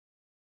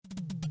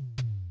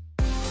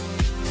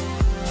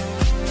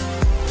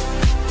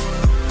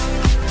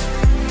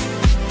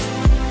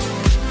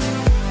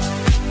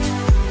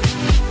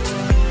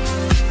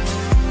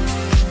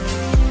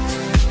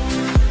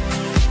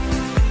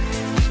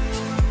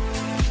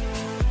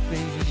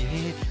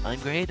I'm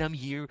great, I'm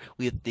here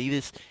with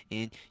Davis,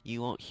 and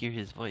you won't hear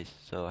his voice,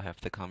 so half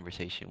the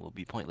conversation will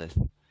be pointless.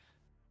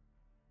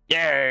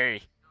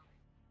 Yay!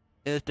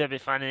 It's gonna be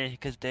funny,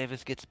 because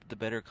Davis gets the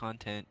better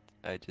content.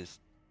 I just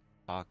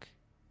talk.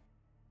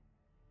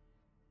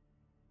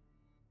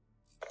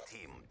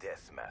 Team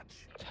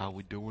deathmatch. That's how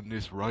we doing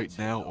this right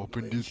now, up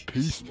in this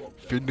piece.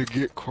 Finna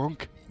get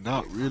crunk.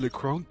 Not really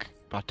crunk.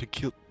 About to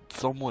kill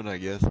someone, I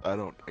guess. I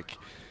don't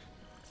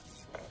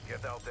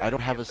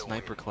have a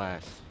sniper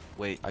class.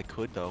 Wait, I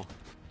could though.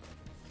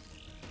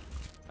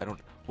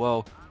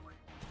 Well,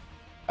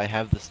 I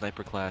have the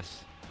sniper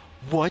class.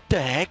 What the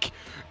heck?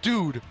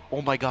 Dude,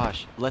 oh my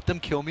gosh. Let them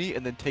kill me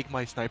and then take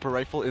my sniper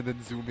rifle and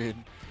then zoom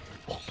in.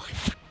 Oh my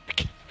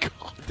freaking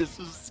god, this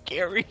is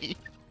scary.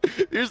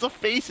 There's a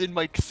face in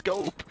my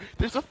scope.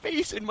 There's a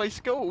face in my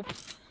scope.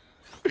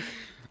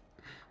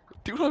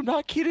 Dude, I'm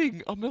not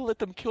kidding. I'm gonna let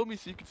them kill me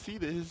so you can see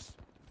this.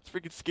 It's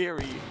freaking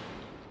scary.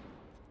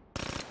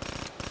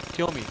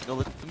 Kill me. No,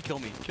 let them kill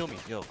me. Kill me,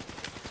 yo.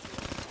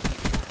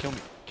 Kill me.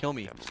 Kill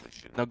me.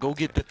 Now go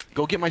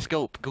get my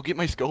scope. Go get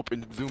my scope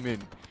and zoom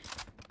in.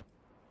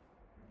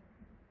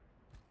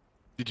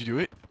 Did you do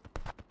it?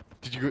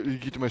 Did you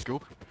get to my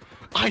scope?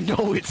 I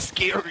know it's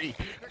scary.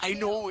 I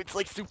know it's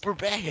like super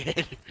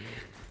bad.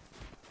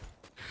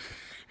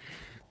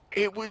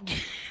 It would.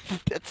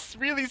 That's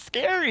really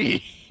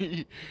scary.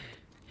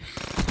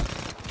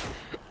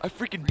 I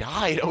freaking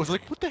died. I was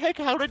like, what the heck?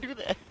 How'd I do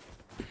that?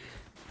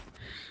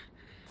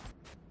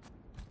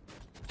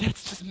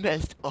 That's just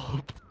messed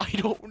up. I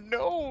don't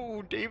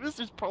know, Davis.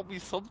 There's probably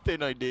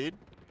something I did.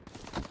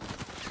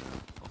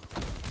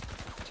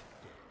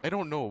 I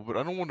don't know, but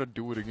I don't want to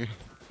do it again.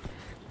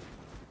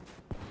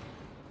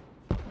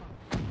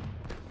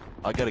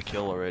 I got a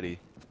kill already.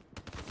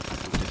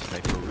 With this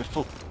sniper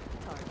rifle.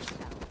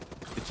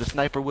 It's a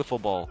sniper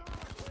wiffle ball.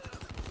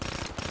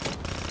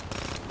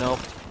 No.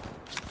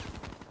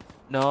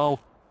 No.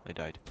 I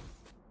died.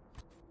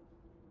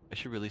 I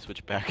should really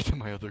switch back to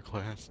my other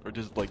class, or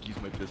just like use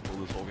my pistol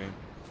this whole game.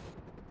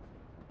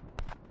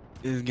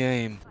 This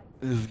game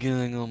is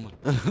getting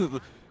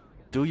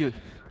Do you?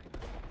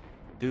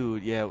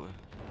 Dude, yeah. We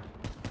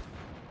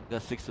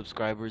got 6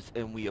 subscribers,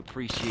 and we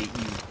appreciate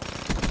you.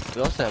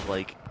 We also have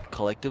like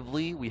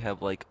collectively, we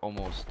have like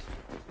almost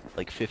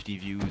like 50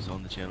 views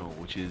on the channel,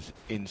 which is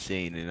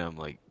insane, and I'm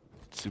like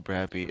super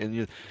happy.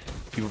 And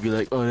people be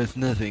like, "Oh, that's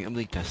nothing." I'm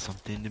like, "That's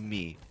something to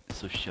me."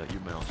 So shut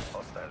your mouth.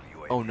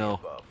 Oh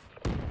no.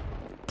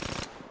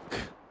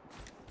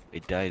 I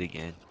died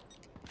again.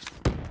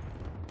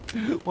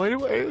 Why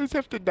do I always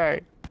have to die?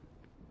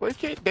 Why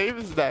can't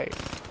Davis die?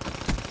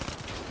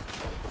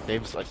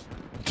 Davis,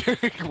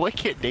 why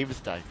can't Davis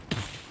die?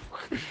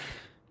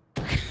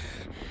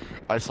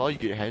 I saw you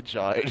get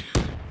headshot.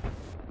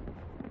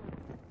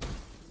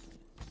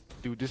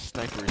 Dude, this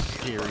sniper is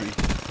scary.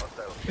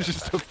 It's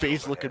just a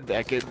face looking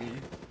back at me.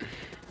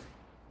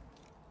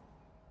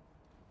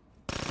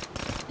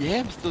 Yeah,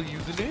 I'm still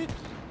using it.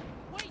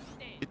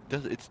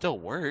 It still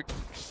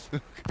works.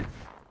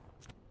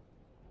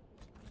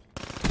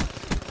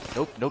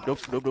 Nope. Don't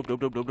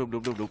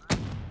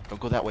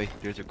go that way.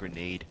 There's a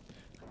grenade.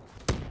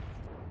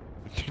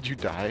 Did you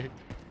die?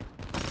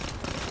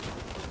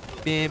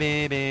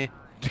 I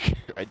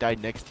died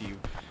next to you.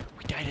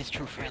 We died as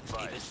true friends,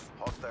 Davis.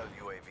 Hostile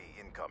UAV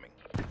incoming.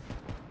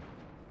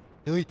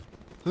 Hey.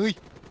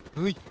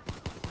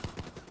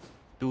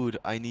 Dude,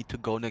 I need to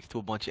go next to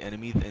a bunch of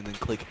enemies and then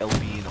click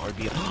LB and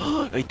RB.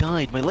 I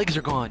died. My legs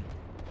are gone.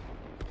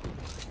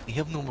 I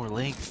have no more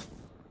legs.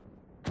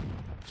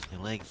 My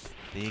legs,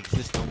 they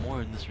exist no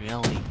more in this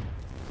reality.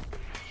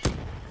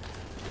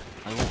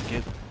 I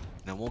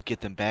won't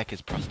get them back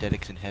as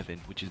prosthetics in heaven,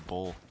 which is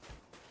bull.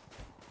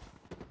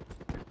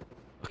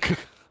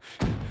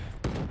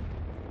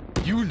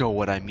 You know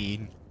what I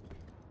mean.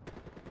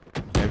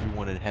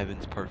 Everyone in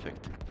heaven's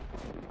perfect,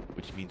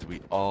 which means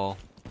we all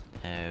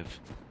have.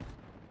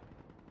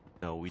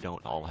 No, we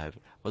don't all have.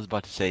 I was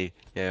about to say,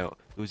 yeah,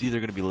 it was either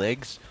gonna be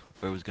legs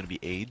or it was gonna be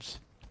AIDS,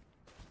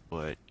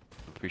 but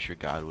I'm pretty sure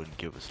God wouldn't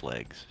give us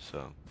legs,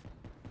 so.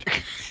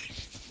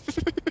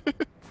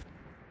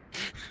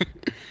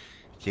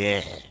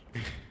 Yeah.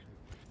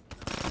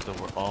 So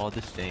we're all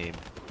the same.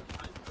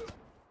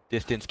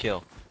 Distance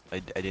kill. I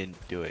didn't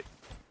do it.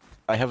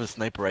 I have a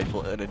sniper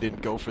rifle and I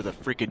didn't go for the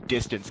freaking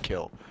distance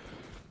kill.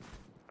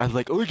 I was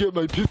like, oh, I got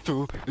my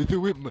pistol. I'm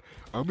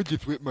gonna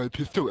just whip my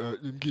pistol out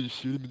and I'm gonna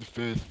shoot him in the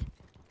face.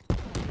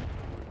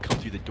 Come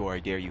through the door, I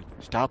dare you.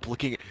 Stop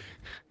looking.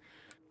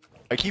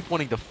 I keep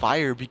wanting to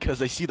fire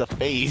because I see the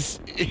face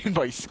in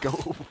my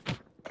scope.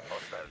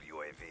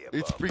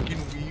 It's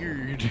freaking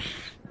weird.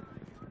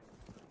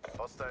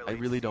 I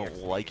really don't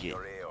like it.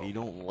 You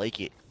don't like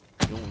it.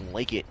 You don't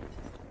like it.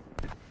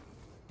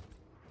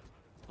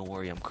 Don't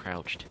worry, I'm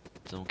crouched.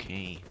 It's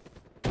okay.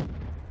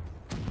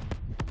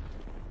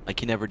 I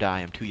can never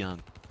die. I'm too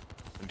young.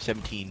 I'm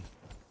 17.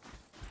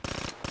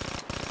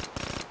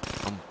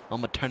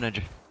 I'm a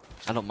teenager.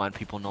 I don't mind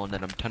people knowing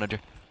that I'm a teenager.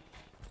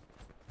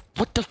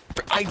 What the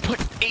I put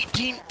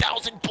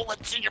 18,000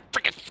 bullets in your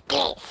freaking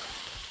skull!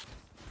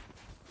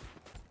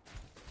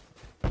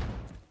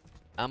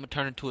 I'm gonna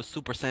turn into a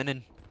Super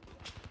Saiyan.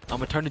 I'm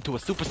gonna turn into a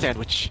Super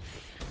Sandwich.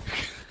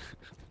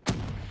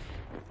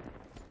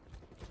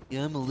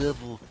 Yeah, I'm a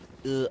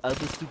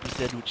Super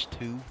Sandwich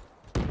too.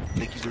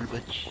 Thank you very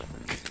much.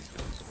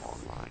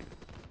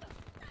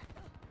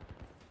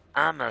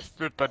 I'm a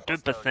Super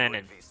Duper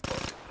Saiyan.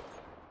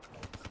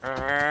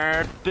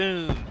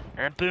 Boom!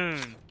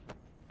 Boom!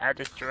 I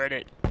destroyed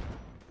it.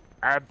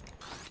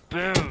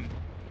 Boom!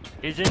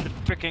 He's in the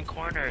freaking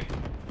corner.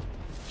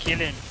 Kill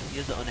him. He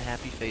has an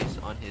unhappy face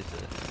on his,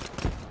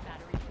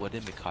 what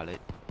did we call it?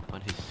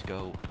 On his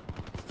scope.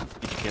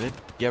 Did you kill him?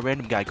 Yeah,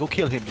 random guy. Go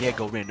kill him. Yeah,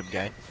 go random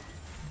guy.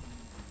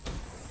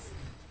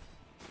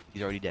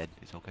 He's already dead.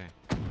 It's okay.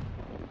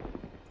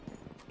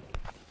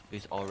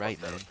 He's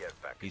alright, man.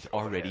 He's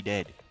already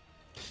dead.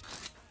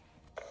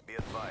 Be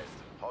advised,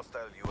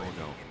 hostile UAV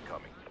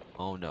incoming.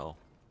 Oh no.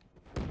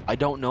 I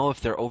don't know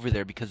if they're over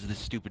there because of this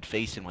stupid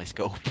face in my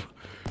scope.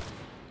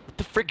 What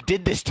the frick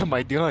did this to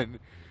my gun?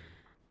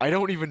 I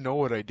don't even know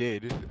what I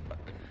did.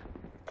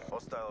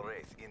 Hostile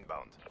Wraith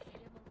inbound.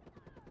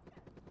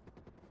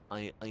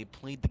 I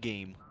played the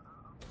game.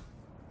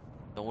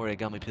 Don't worry, I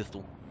got my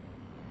pistol.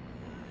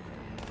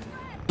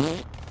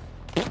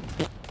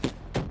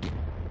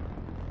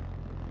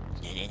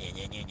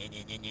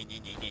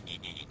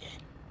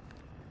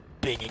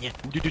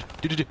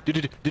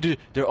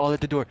 They're all at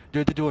the door.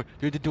 They're at the door.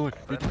 They're at the door.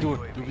 They're at the door.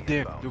 They're over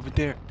there. They're over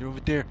there. They're over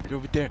there. They're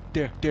over there.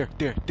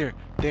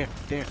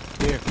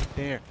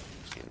 There.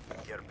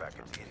 Care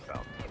package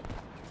inbound.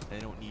 I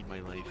don't need my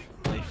life.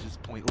 Life is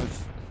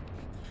pointless.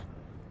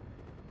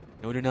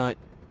 No, they're not.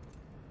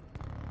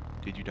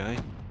 Did you die?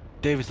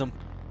 Davis,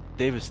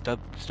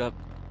 stop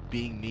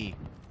being me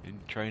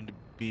and trying to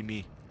be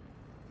me.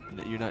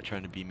 You're not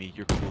trying to be me.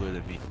 You're cooler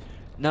than me.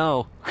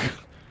 No.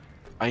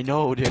 I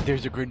know that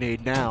there's a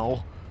grenade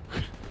now.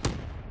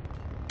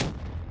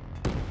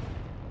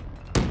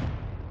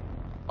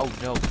 Oh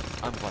no,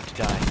 I'm about to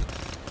die.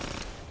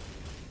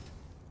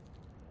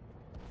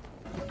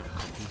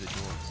 Through the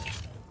door.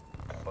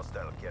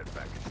 Hostile care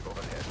package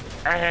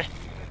overhead.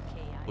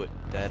 Put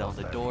that on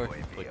the door.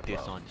 Put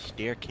this on the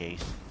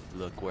staircase.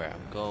 Look where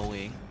I'm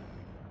going.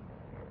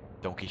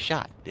 Don't get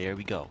shot. There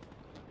we go.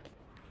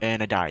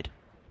 And I died.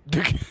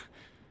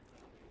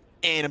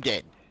 And I'm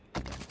dead.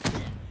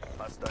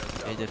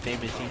 And the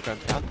famous scene from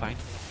South Park.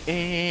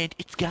 And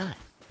it's gone.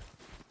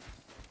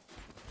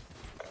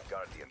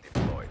 Guardian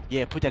deployed.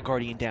 Yeah, put that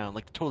Guardian down.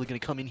 Like, totally gonna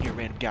come in here,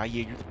 random guy.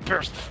 Yeah, you're the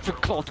best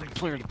Call of Duty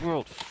player in the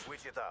world.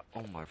 Switch it up.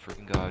 Oh my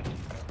freaking god.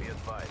 Be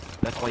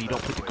advised. That's why you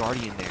don't put the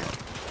Guardian there.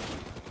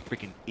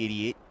 Freaking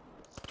idiot.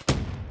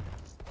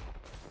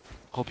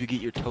 Hope you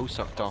get your toe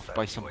sucked off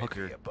by some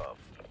hooker. Above.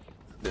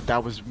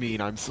 That was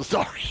mean. I'm so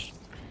sorry.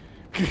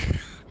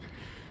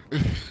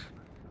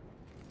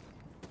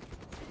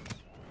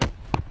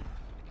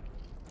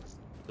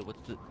 So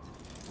what's the...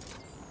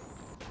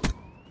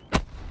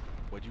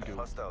 What'd you do?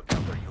 Hostile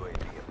counter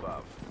UAV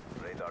above.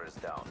 Radar is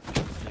down.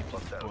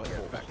 Hostile care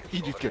package He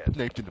just overhead. got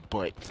sniped in the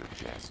butt.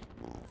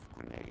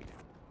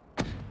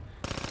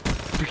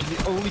 Freaking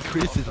the only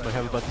criticism I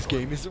have about this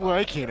game is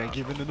why can't I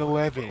give it an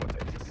 11?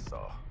 What I just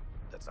saw.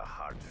 That's a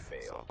hard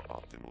fail.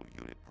 Optimal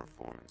unit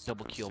performance.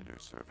 Double kill. Consider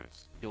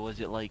service. Yo,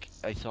 was it like...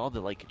 I saw the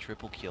like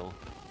triple kill.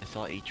 I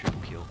saw a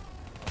triple kill.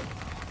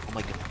 Oh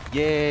my god.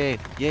 Yay!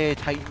 Yeah,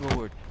 Titan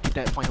Lord. Get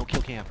that final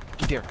kill cam.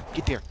 Get there.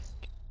 Get there.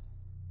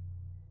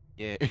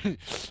 Yeah.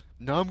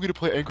 Now I'm gonna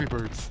play Angry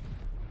Birds.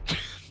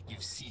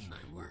 You've seen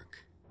my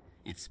work.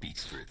 It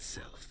speaks for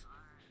itself.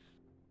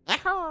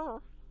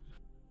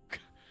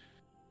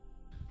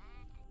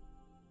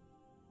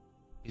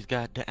 He's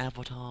got the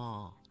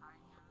avatar.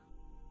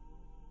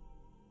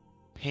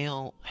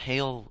 Hail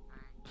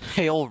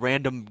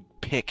random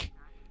pick.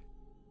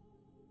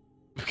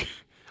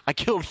 I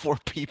killed 4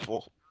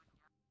 people.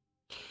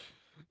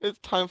 It's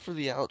time for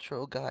the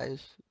outro,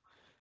 guys.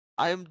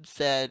 I'm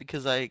sad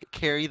because I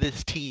carry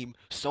this team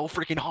so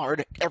freaking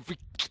hard every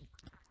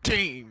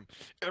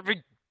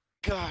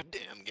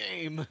goddamn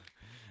game.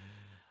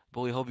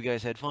 But we hope you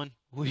guys had fun.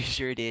 We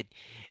sure did.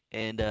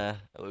 And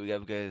we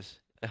got guys.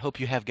 I hope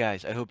you have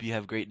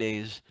great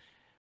days.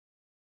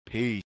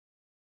 Peace.